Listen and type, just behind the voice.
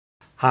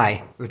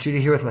Hi, we're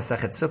Judy here with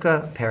Masachet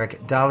Sukkah,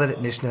 Perek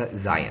Daled, Mishnah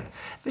Zayin.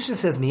 Mishnah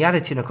says, Miyad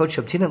tinokot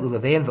shobtina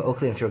lulavein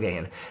v'ochli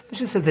entrogein.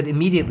 Mishnah says that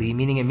immediately,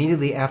 meaning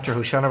immediately after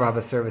Hoshana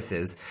Rabbah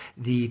services,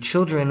 the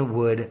children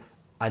would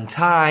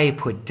untie,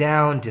 put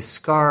down,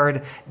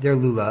 discard their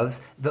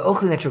lulavs,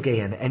 v'ochli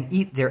entrogein, and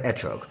eat their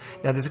etrog.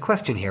 Now there's a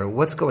question here,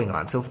 what's going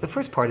on? So the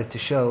first part is to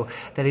show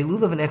that a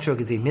lulav and etrog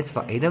is a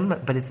mitzvah item,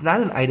 but it's not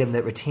an item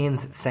that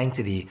retains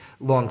sanctity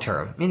long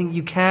term, meaning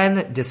you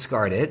can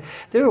discard it.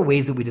 There are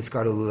ways that we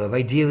discard a lulav.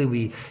 Ideally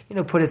we,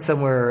 put it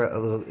somewhere a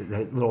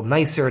little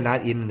nicer,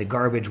 not in the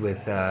garbage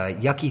with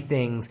yucky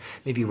things,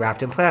 maybe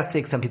wrapped in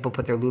plastic. Some people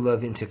put their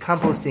lulav into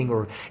composting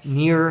or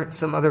near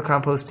some other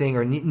composting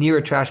or near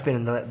a trash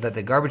bin that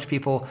the garbage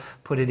people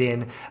put it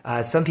in.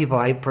 Some people,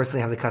 I personally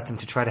have the custom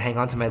to try to hang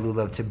on to my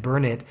lulav to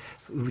burn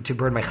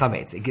my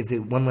chametz. It gives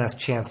it one last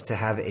chance to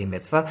have a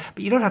mitzvah,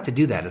 but you don't have to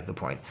do that is the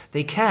point.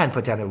 They can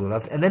put down their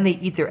lulavs and then they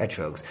eat their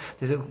etrogs.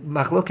 There's a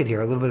machloket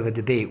here, a little bit of a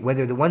debate,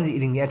 whether the ones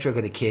eating the etrog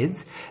are the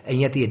kids, and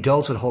yet the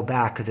adults would hold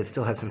back because it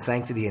still has some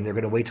sanctity and they're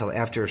going to wait till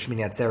after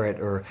Shmini Atzeret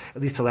or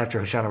at least till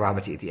after Hoshana Rabbah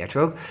to eat the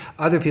etrog.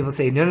 Other people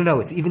say, no,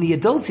 it's even the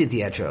adults eat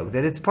the etrog,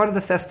 that it's part of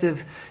the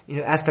festive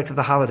aspect of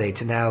the holiday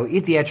to now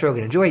eat the etrog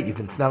and enjoy it.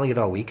 You've been smelling it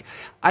all week.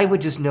 I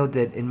would just note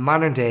that in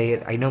modern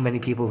day, I know many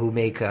people who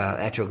make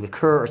etrog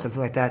liqueur or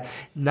something like that.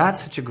 Not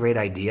such a great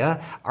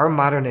idea. Our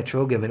modern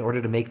etrogim, in order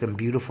to make them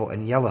beautiful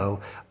and yellow,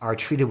 are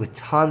treated with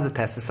tons of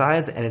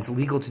pesticides, and it's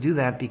legal to do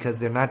that because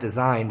they're not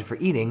designed for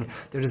eating,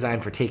 they're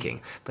designed for taking.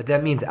 But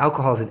that means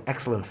alcohol is an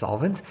excellent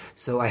solvent,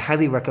 so I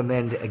highly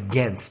recommend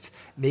against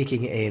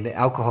making an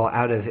alcohol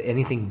out of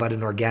anything but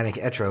an organic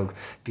etrog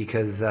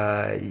because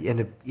you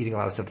end up eating a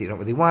lot of stuff that you don't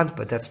really want,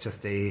 but that's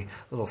just a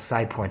little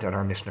side point on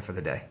our Mishnah for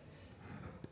the day.